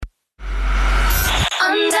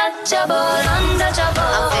untouchable, untouchable.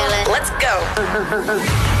 I'm feeling. Let's go.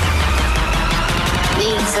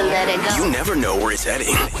 Need to let it go. You never know where it's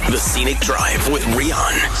heading. The Scenic Drive with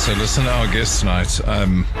Rian. So listen to our guest tonight.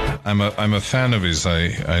 I'm a fan of his.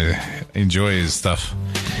 I enjoy his stuff.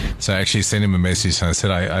 So I actually sent him a message and I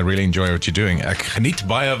said, I really enjoy what you're doing. Ek geniet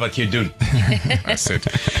baie wat jy doen. I said.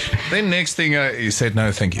 Then next thing he said,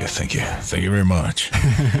 no, thank you very much.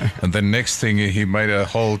 And then next thing he made a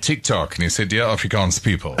whole TikTok and he said, dear Afrikaans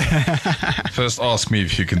people, first ask me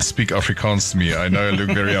if you can speak Afrikaans to me. I know I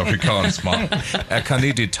look very Afrikaans, maar ek kan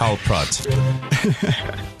nie die taal praat.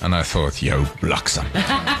 And I thought, yo, bliksem.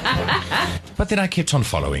 But then I kept on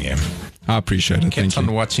following him. I appreciate it. Kept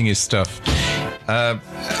on watching his stuff.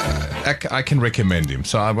 I can recommend him.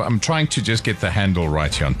 So I'm trying to just get the handle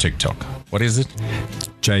right here on TikTok. What is it?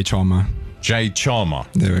 J Charmer. J Charmer.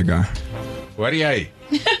 There we go. Waar jy?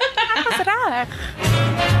 Ek was reg.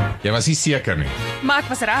 Jy was nie seker nie. Maar ek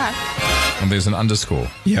was reg. And there's an underscore.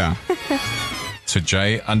 Yeah. So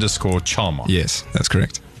J_Charmer. Yes, that's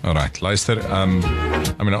correct. All right, luister. I'm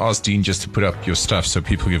going to ask Dean just to put up your stuff so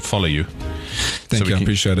people can follow you. Thank you, I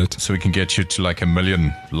appreciate it. So we can get you to like 1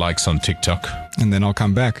 million likes on TikTok. And then I'll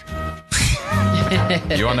come back.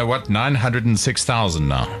 You're on a what? 906,000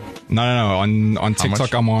 now. No. On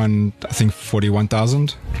TikTok, I'm on, I think,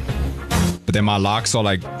 41,000. But then my likes are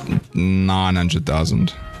like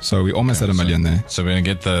 900,000. So we almost at 1 million there. So we're going to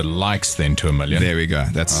get the likes then to 1 million. There we go.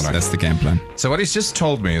 That's the game plan. So what he's just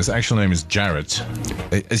told me, his actual name is Jarryd.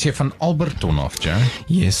 Is he van Alberton of, Jarryd?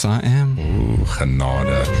 Yes, I am. Ooh,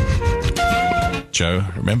 genade. Joe,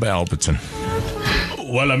 remember Alberton?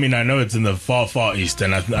 Well, I mean, I know it's in the far, far east,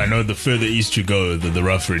 and I know the further east you go, the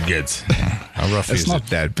rougher it gets. How rough is it? It's not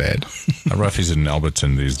that bad. How rough is it in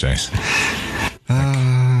Alberton these days?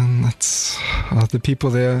 The people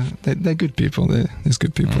there, they're good people. There's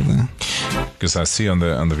good people there. Because I see on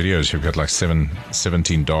the videos you've got like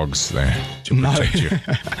 17 dogs there to protect you.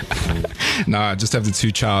 No, I just have the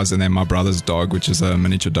 2 chows and then my brother's dog, which is a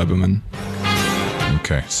miniature Doberman.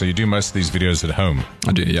 Okay, so you do most of these videos at home?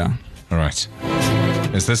 I do, yeah. All right.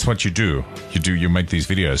 Is this what you do? You make these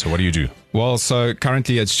videos, or what do you do? Well, so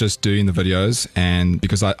currently it's just doing the videos, and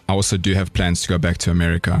because I also do have plans to go back to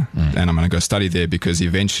America, and I'm going to go study there because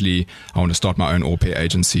eventually I want to start my own au pair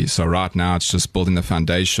agency. So right now it's just building the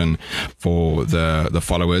foundation for the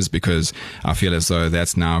followers, because I feel as though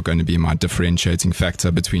that's now going to be my differentiating factor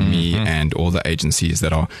between me and all the agencies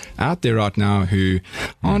that are out there right now who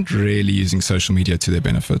aren't really using social media to their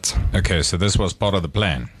benefit. Okay, so this was part of the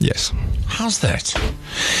plan. Yes. How's that?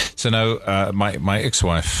 So now my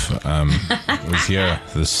ex-wife was here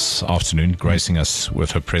this afternoon, gracing us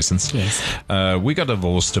with her presence. Yes. We got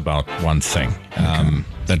divorced about one thing.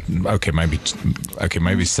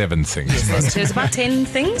 Maybe 7 things. Yes, there's about 10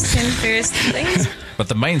 things, 10 various things. But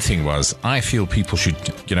the main thing was, I feel people should,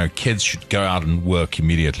 kids should go out and work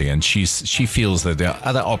immediately. And she feels that there are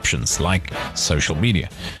other options like social media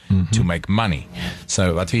to make money.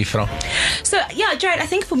 So, wat wie vra? So, yeah, Jarryd, I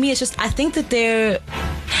think for me, it's just, I think that the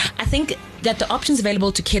options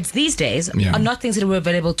available to kids these days are not things that were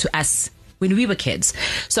available to us when we were kids.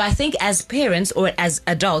 So I think as parents or as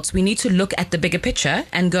adults, we need to look at the bigger picture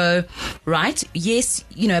and go, right, yes,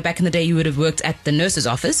 back in the day you would have worked at the nurse's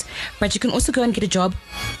office, but you can also go and get a job,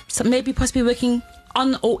 maybe possibly working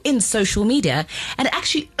on or in social media and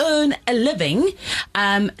actually earn a living,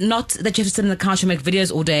 not that you have to sit on the couch and make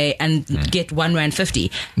videos all day and get R1.50.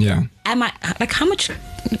 Yeah. Am I like how much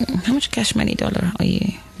cash money dollar are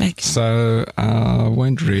you making? So I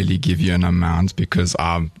won't really give you an amount because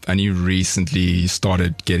I've only recently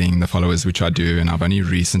started getting the followers, which I do, and I've only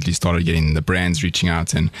recently started getting the brands reaching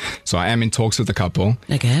out, and so I am in talks with a couple.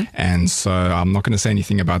 Okay. And so I'm not going to say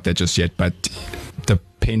anything about that just yet, but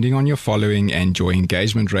depending on your following and your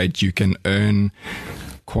engagement rate, you can earn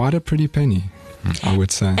quite a pretty penny, I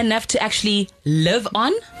would say. Enough to actually live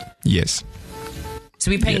on? Yes. So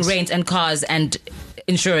we're paying rent and cars and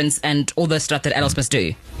insurance and all the stuff that adults must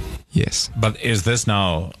do? Yes. But is this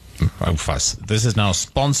now... This is now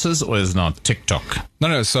sponsors or is it not TikTok?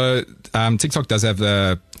 No. So TikTok does have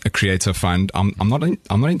a creator fund. I'm not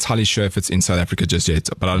entirely sure if it's in South Africa just yet,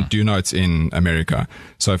 but I do know it's in America.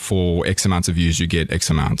 So for X amount of views, you get X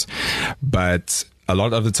amount. But a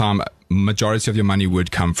lot of the time, majority of your money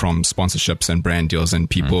would come from sponsorships and brand deals and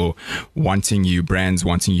people brands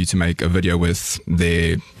wanting you to make a video with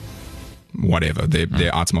their whatever,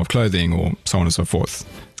 their item of clothing or so on and so forth.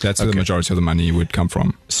 That's where the majority of the money would come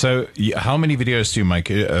from. So how many videos do you make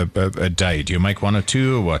a day? Do you make 1 or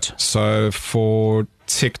 2 or what? So for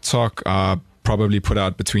TikTok, probably put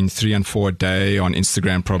out between 3 and 4 a day. On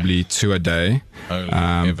Instagram, probably 2 a day.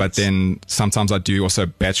 But then sometimes I do also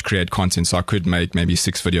batch create content, so I could make maybe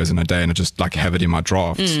 6 videos in a day and I just like have it in my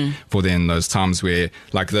drafts for then those times where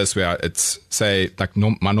like this, where it's say like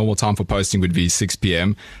my normal time for posting would be 6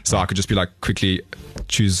 p.m. So I could just be like quickly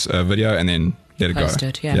choose a video and then let it Post go.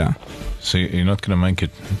 it, yeah. So you're not going to make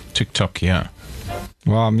it TikTok, yeah?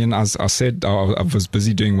 Well, I mean, as I said, I was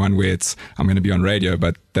busy doing one where I'm going to be on radio,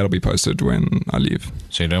 but that'll be posted when I leave.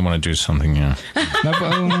 So you don't want to do something, yeah? No, but,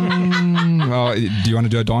 well, do you want to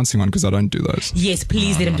do a dancing one? Because I don't do those. Yes,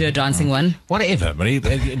 please let him do a dancing one. Whatever, but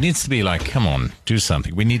it needs to be like, come on, do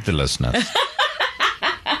something. We need the listeners.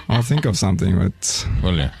 I'll think of something, but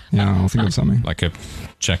Will you? yeah, I'll think of something. Like a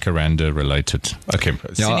Jacaranda related. Okay,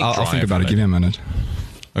 Yeah, I'll think about it. Give me a minute.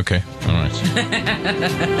 Okay, all right.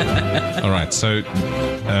 All right, so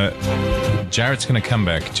Jarrett's going to come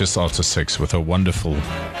back just after 6 with a wonderful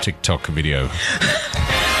TikTok video.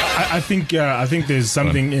 I think there's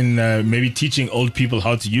something in maybe teaching old people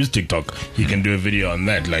how to use TikTok. You can do a video on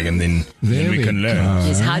that, like, and then we can learn.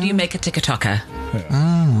 Yes, how do you make a TikToker?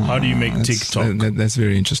 How do you make TikTok? That's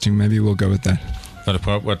very interesting. Maybe we'll go with that. Not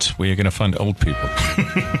about where you're going to find old people.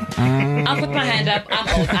 I'll put my hand up.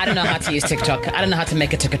 I'm old. I don't know how to use TikTok. I don't know how to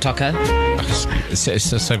make a TikToker.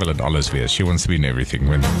 It's several dollars here. She wants to be in everything.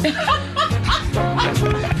 When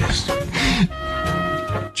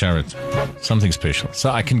Jarryd, something special. So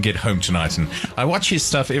I can get home tonight, and I watch his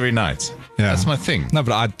stuff every night. Yeah. That's my thing. No,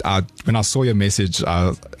 but I when I saw your message,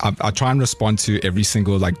 I try and respond to every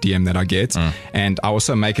single like DM that I get, and I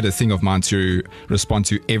also make it a thing of mine to respond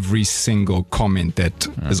to every single comment that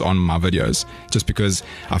is on my videos. Just because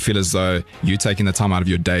I feel as though you taking the time out of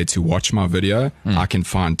your day to watch my video, I can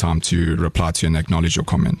find time to reply to you and acknowledge your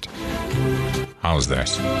comment. How's that?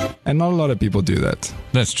 And not a lot of people do that.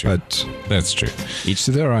 That's true. But that's true. Each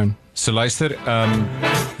to their own. So luister,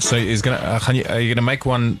 so is gonna are you gonna make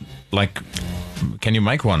one like? Can you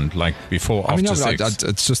make one like before after 6?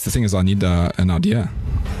 It's just the thing is I need an idea,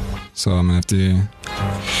 so I'm gonna have to.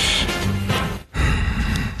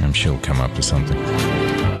 I'm sure he'll come up with something.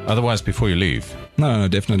 Otherwise, before you leave. No,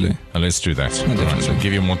 definitely. Let's do that. No, definitely. Right, so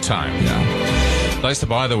give you more time. Yeah. Luister,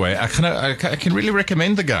 by the way, I can really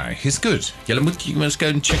recommend the guy. He's good. You must go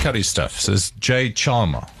and check out his stuff. So it's J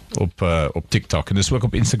Charmer op TikTok en dis ook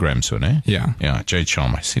op Instagram so, né? Ja. Ja, J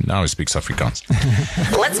Charmer. See, now he speaks Afrikaans.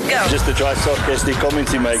 Let's go. Just a dry sarcastic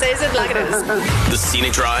comment he makes. Says it like it is. The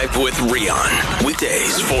Scenic Drive with Rian.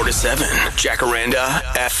 Weekdays 4 to 7. Jacaranda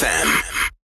FM.